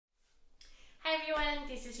everyone,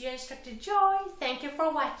 this is your instructor Joy. Thank you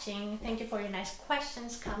for watching. Thank you for your nice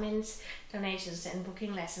questions, comments, donations and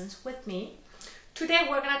booking lessons with me. Today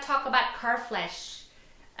we're going to talk about Flesch,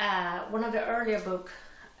 one of the earlier book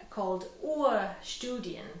called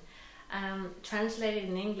Urstudien. Translated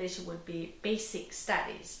in English would be Basic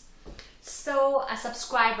Studies. So a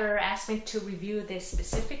subscriber asked me to review this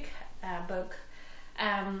specific book.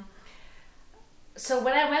 So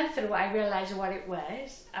when I went through, I realized what it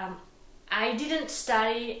was. I didn't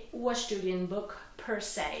study Urstudien book per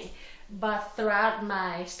se, but throughout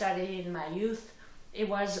my study in my youth, it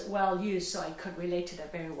was well used, so I could relate to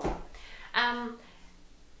that very well.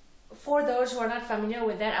 For those who are not familiar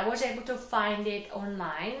with that, I was able to find it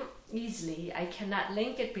online easily. I cannot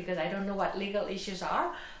link it because I don't know what legal issues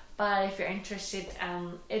are, but if you're interested,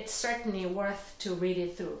 it's certainly worth to read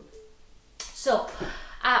it through. So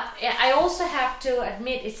I also have to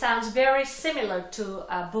admit it sounds very similar to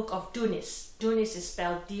a book of Dounis. Dounis is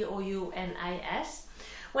spelled D-O-U-N-I-S.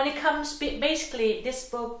 When it comes, basically this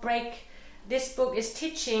book is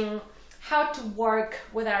teaching how to work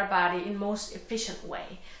with our body in most efficient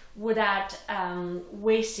way without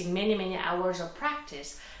wasting many hours of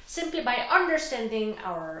practice, simply by understanding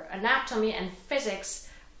our anatomy and physics.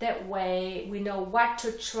 That way we know what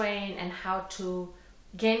to train and how to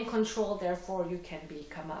gain control, therefore you can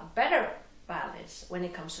become a better violinist when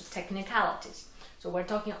it comes to technicalities. So we're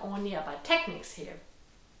talking only about techniques here.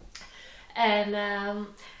 And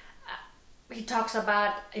he talks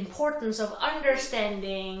about importance of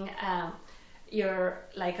understanding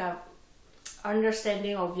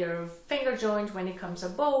understanding of your finger joint when it comes to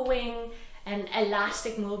bowing and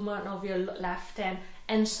elastic movement of your left hand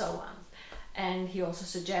and so on. And he also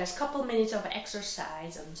suggests a couple minutes of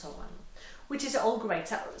exercise and so on, which is all great.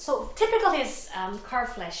 So typical his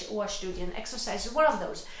Flesch Urstudien exercise is one of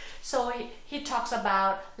those. So he talks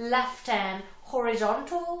about left hand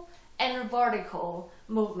horizontal and vertical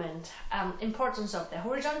movement, importance of the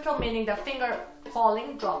horizontal meaning the finger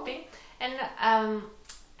falling, dropping, and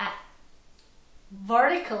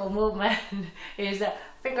vertical movement is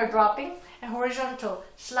finger dropping, and horizontal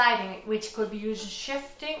sliding, which could be used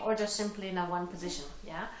shifting or just simply in a one position.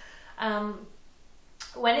 Yeah.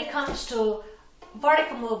 When it comes to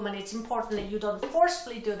vertical movement, it's important that you don't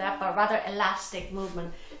forcefully do that, but rather elastic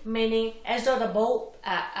movement, meaning as though the ball,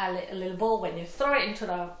 a little ball, when you throw it into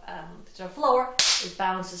the floor, it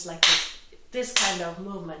bounces like this. This kind of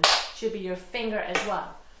movement should be your finger as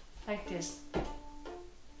well, like this.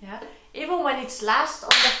 Yeah, even when it's last on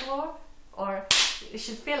the floor, or it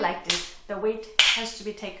should feel like this. The weight has to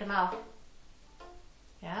be taken off.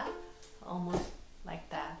 Yeah, almost like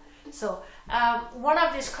that. So one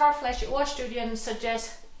of these Flesch Urstudien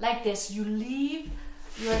suggests like this: you leave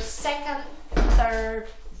your second, third,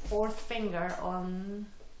 fourth finger on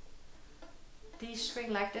the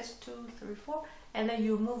string like this, 2, 3, 4, and then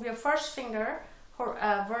you move your first finger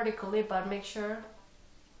vertically, but make sure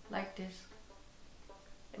like this.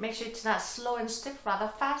 Make sure it's not slow and stiff, rather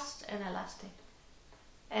fast and elastic.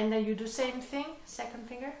 And then you do same thing, second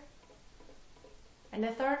finger, and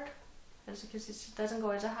the third, because it doesn't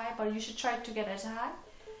go as high, but you should try to get as high,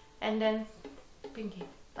 and then pinky,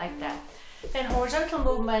 like that. Then horizontal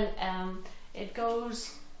movement, it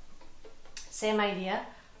goes same idea,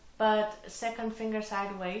 but second finger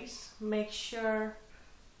sideways. Make sure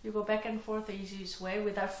you go back and forth the easiest way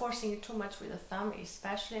without forcing it too much with the thumb,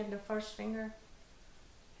 especially in the first finger,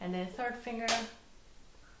 and then third finger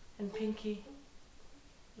and pinky,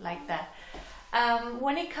 like that.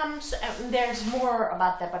 When it comes, there's more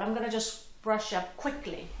about that, but I'm gonna just brush up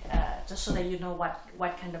quickly, just so that you know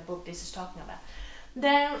what kind of book this is talking about.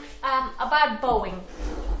 Then about bowing.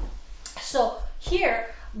 So here,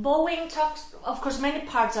 bowing talks, of course, many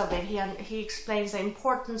parts of it. He explains the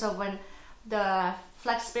importance of when the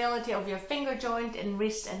flexibility of your finger joint and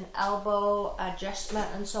wrist and elbow adjustment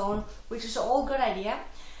and so on, which is all good idea,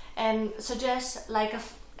 and suggests like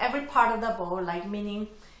every part of the bow, like meaning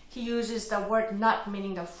he uses the word nut,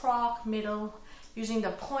 meaning the frog, middle, using the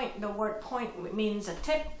point, the word point means a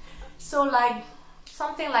tip. So like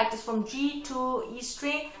something like this from G to E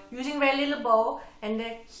string, using very little bow, and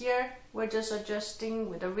then here we're just adjusting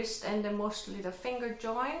with the wrist and then mostly the finger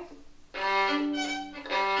joint.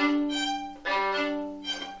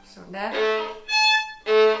 So that,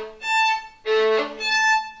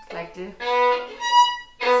 like this,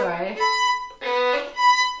 sorry,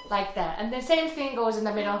 like that, and the same thing goes in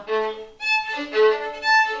the middle,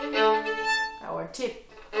 our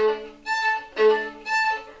tip,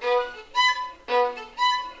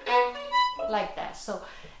 like that. So,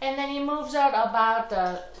 and then he moves out about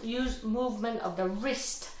the movement of the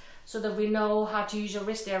wrist. so that we know how to use your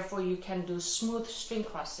wrist, therefore you can do smooth string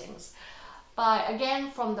crossings. But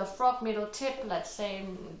again, from the frog middle tip, let's say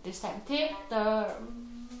this type tip,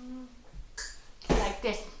 like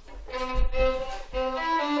this.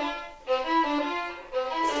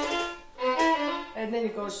 And then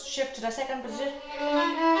it goes shift to the second position.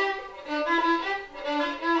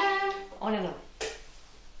 On and on.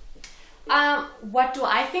 What do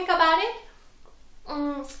I think about it?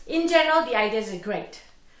 In general, the ideas are great.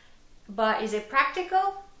 But is it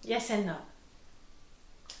practical? Yes and no.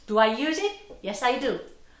 Do I use it? Yes, I do.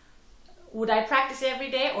 Would I practice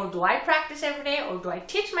every day, or do I practice every day, or do I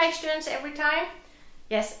teach my students every time?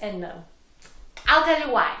 Yes and no. I'll tell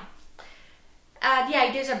you why. The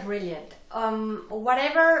ideas are brilliant.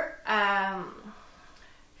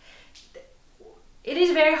 It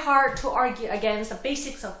is very hard to argue against the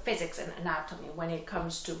basics of physics and anatomy when it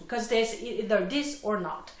comes to, because there's either this or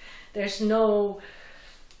not. There's no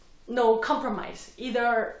compromise.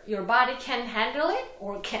 Either your body can handle it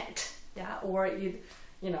or can't. Yeah, or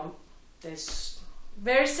there's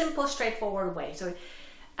very simple, straightforward way. So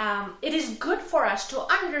it is good for us to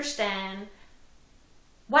understand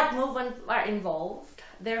what movements are involved.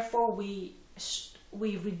 Therefore, we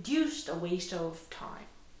reduce the waste of time.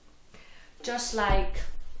 Just like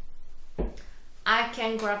I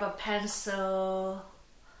can grab a pencil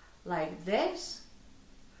like this,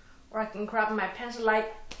 or I can grab my pencil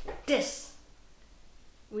like this,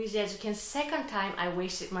 which, as you can see, second time I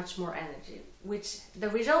wasted much more energy, which the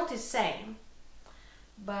result is same,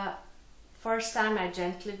 but first time I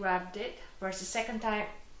gently grabbed it versus second time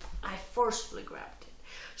I forcefully grabbed it.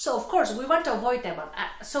 So of course we want to avoid that one,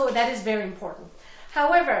 so that is very important.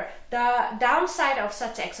 However, the downside of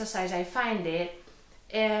such exercise, I find it,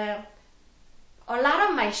 a lot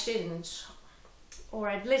of my students, or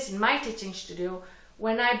at least in my teaching studio,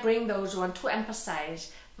 when I bring those one to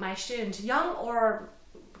emphasize, my students, young or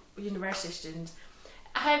university students,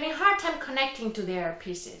 are having a hard time connecting to their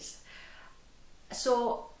pieces.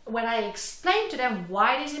 So when I explain to them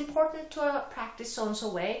why it is important to practice so-and-so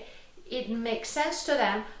way, it makes sense to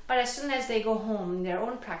them, but as soon as they go home in their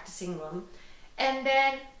own practicing room, and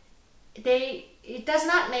then it does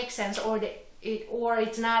not make sense, or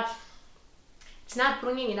it's not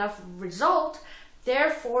bringing enough result.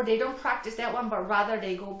 Therefore, they don't practice that one, but rather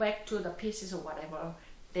they go back to the pieces or whatever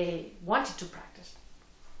they wanted to practice.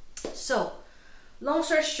 So, long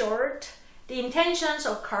story short, the intentions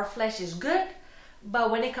of Flesch is good, but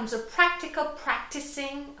when it comes to practical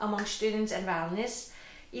practicing among students and violinists,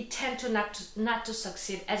 it tends to not to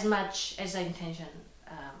succeed as much as the intention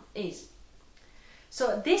is.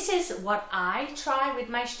 So this is what I try with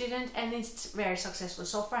my students, and it's very successful.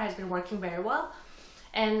 So far has been working very well.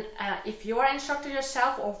 And if you are an instructor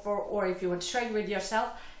yourself, or if you want to try it with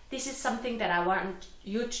yourself, this is something that I want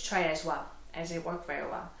you to try as well, as it worked very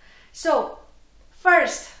well. So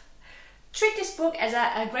first, treat this book as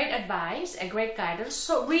a great advice, a great guidance.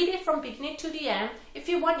 So read it from beginning to the end. If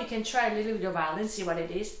you want, you can try a little with your violin, see what it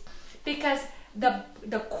is, because the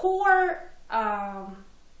core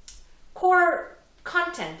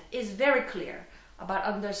content is very clear about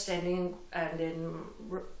understanding and then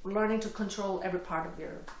learning to control every part of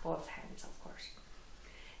your both hands, of course.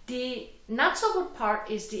 The not so good part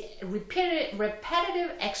is the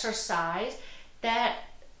repetitive exercise that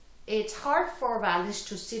it's hard for violinists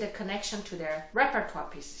to see the connection to their repertoire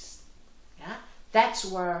pieces. Yeah, that's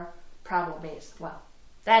where problem is. Well,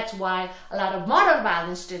 that's why a lot of modern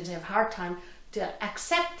violin students have a hard time to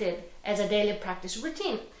accept it as a daily practice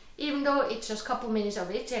routine, even though it's just a couple minutes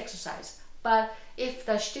of each exercise. But if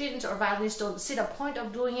the students or violinists don't see the point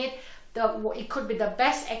of doing it, it could be the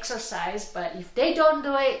best exercise, but if they don't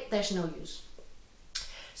do it, there's no use.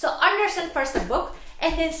 So understand first the book,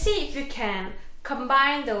 and then see if you can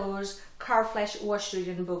combine those Flesch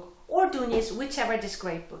Urstudien book or Dunis, whichever this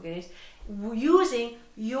great book is, using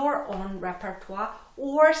your own repertoire,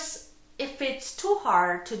 or if it's too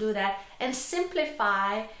hard to do that, and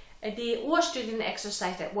simplify the Urstudien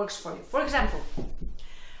exercise that works for you. For example,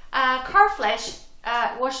 Flesch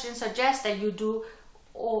Urstudien suggests that you do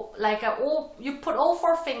you put all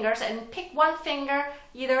four fingers and pick one finger,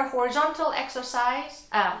 either horizontal exercise,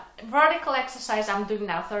 vertical exercise, I'm doing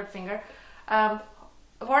now third finger,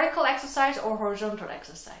 vertical exercise or horizontal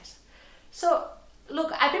exercise. So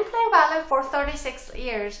look, I've been playing violin for 36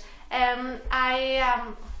 years, and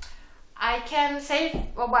I can say,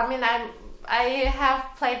 well, I mean, I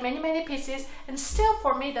have played many pieces, and still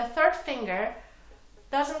for me the third finger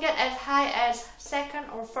doesn't get as high as second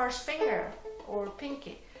or first finger or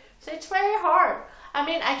pinky. So it's very hard. I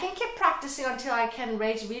mean, I can keep practicing until I can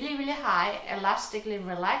raise really high, elastically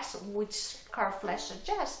relax, which Flesch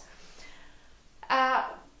suggests.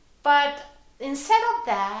 But instead of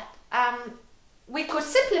that, we could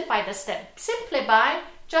simplify the step simply by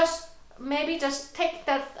just take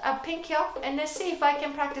the pinky off and then see if I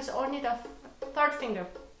can practice only the third finger.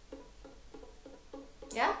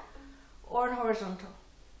 Yeah? Or horizontal.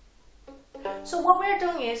 So what we're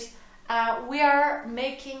doing is we are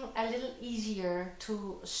making a little easier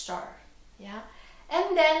to start. Yeah?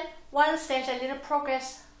 And then once there's a little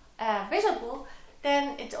progress visible,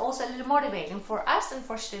 then it's also a little motivating for us and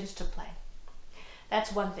for students to play.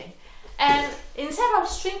 That's one thing. And instead of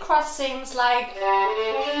string crossings like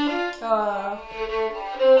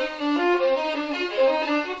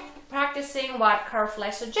practicing what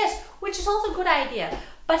Flesch suggests, which is also a good idea,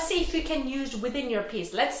 but see if you can use within your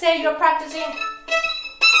piece. Let's say you're practicing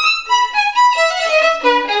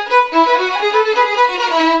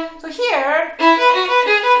so here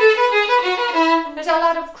there's a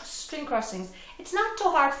lot of string crossings. It's not too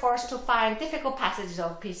hard for us to find difficult passages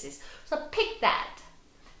of pieces. So pick that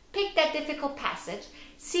difficult passage.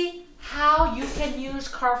 See how you can use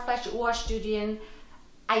Flesch Urstudien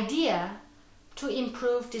idea to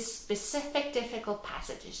improve these specific difficult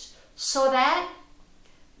passages, so that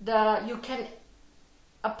you can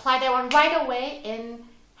apply that one right away and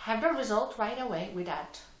have the result right away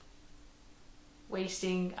without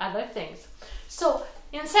wasting other things. So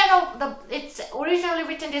instead of it's originally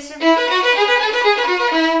written this, but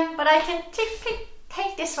I can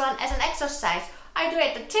take this one as an exercise. I do it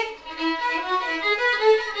at the tip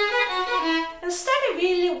and study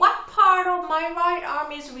really what part of my right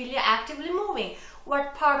arm is really actively moving,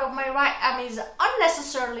 what part of my right arm is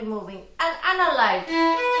unnecessarily moving, and analyze.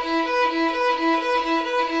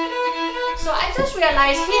 So I just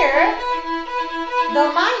realized here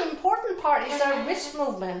the my important part is the wrist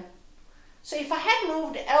movement. So if I had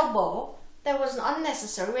moved the elbow, that was an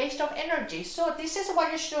unnecessary waste of energy. So this is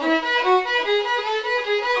what you should do.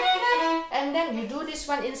 And then you do this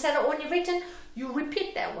one instead of only written, you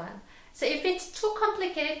repeat that one. So if it's too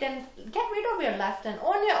complicated, then get rid of your left and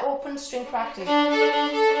only open string practice.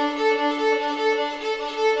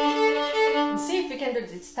 And see if you can do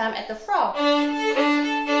this time at the frog.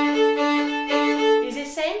 Is it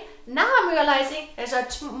same? Now I'm realizing there's a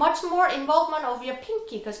much more involvement of your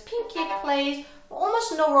pinky, because pinky plays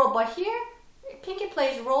almost no role, but here pinky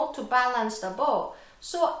plays role to balance the bow.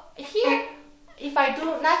 So here, if I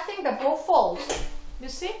do nothing, the bow falls. You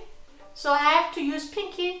see? So I have to use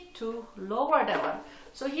pinky to lower that one.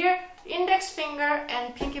 So here, index finger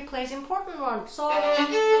and pinky plays important one. So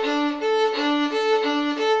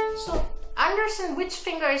understand which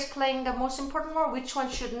finger is playing the most important role, which one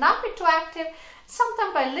should not be too active.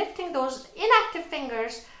 Sometimes by lifting those inactive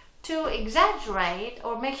fingers to exaggerate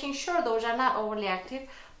or making sure those are not overly active,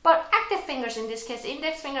 but active fingers, in this case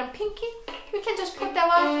index finger and pinky, we can just put that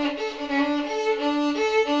one.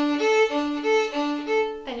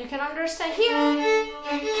 Then you can understand here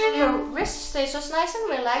your wrist stays just nice and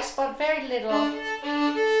relaxed, but very little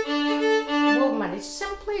movement. It's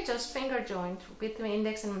simply just finger joint between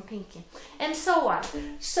index and pinky, and so on.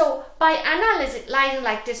 So by analyzing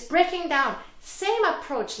like this, breaking down, same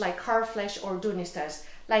approach like Flesch or Dunis does,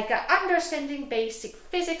 like understanding basic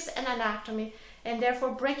physics and anatomy, and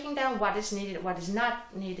therefore breaking down what is needed, what is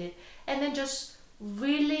not needed, and then just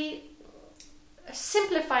really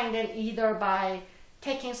simplifying them either by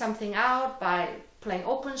taking something out, by playing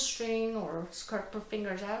open string or skirt per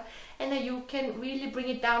fingers out, and then you can really bring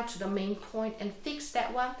it down to the main point and fix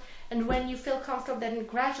that one. And when you feel comfortable, then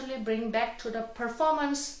gradually bring back to the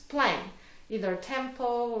performance playing, either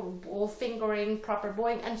tempo or fingering, proper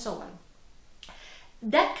bowing, and so on.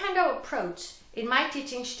 That kind of approach in my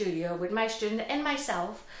teaching studio with my student and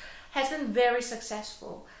myself has been very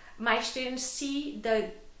successful. My students see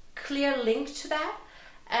the clear link to that,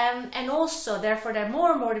 and also therefore they're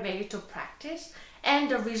more motivated to practice, and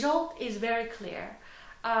the result is very clear.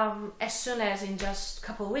 As soon as in just a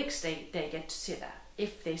couple of weeks they get to see that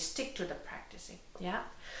if they stick to the practicing. Yeah.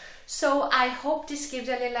 So I hope this gives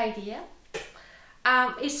a little idea.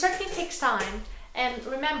 It certainly takes time. And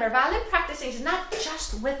remember, violin practicing is not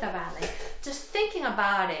just with the violin. Just thinking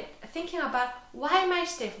about it, thinking about why am I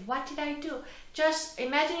stiff? What did I do? Just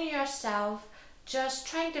imagine yourself just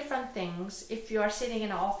trying different things. If you are sitting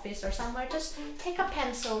in an office or somewhere, just take a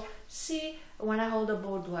pencil, see when I hold a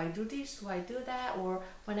bow, do I do this? Do I do that? Or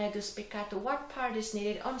when I do spiccato, what part is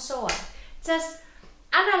needed? And so on. Just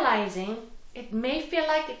analyzing. It may feel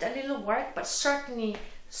like it's a little work, but certainly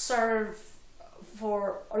serve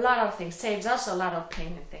for a lot of things, saves us a lot of pain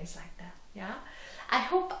and things like that. Yeah, I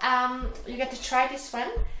hope you get to try this one.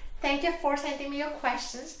 Thank you for sending me your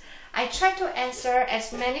questions. I try to answer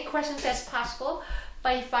as many questions as possible,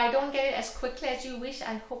 But if I don't get it as quickly as you wish,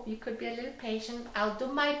 I hope you could be a little patient. I'll do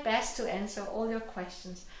my best to answer all your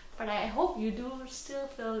questions. But I hope you do still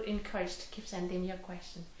feel encouraged to keep sending your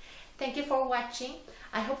questions. Thank you for watching.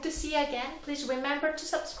 I hope to see you again. Please remember to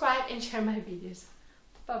subscribe and share my videos.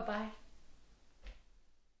 Bye-bye.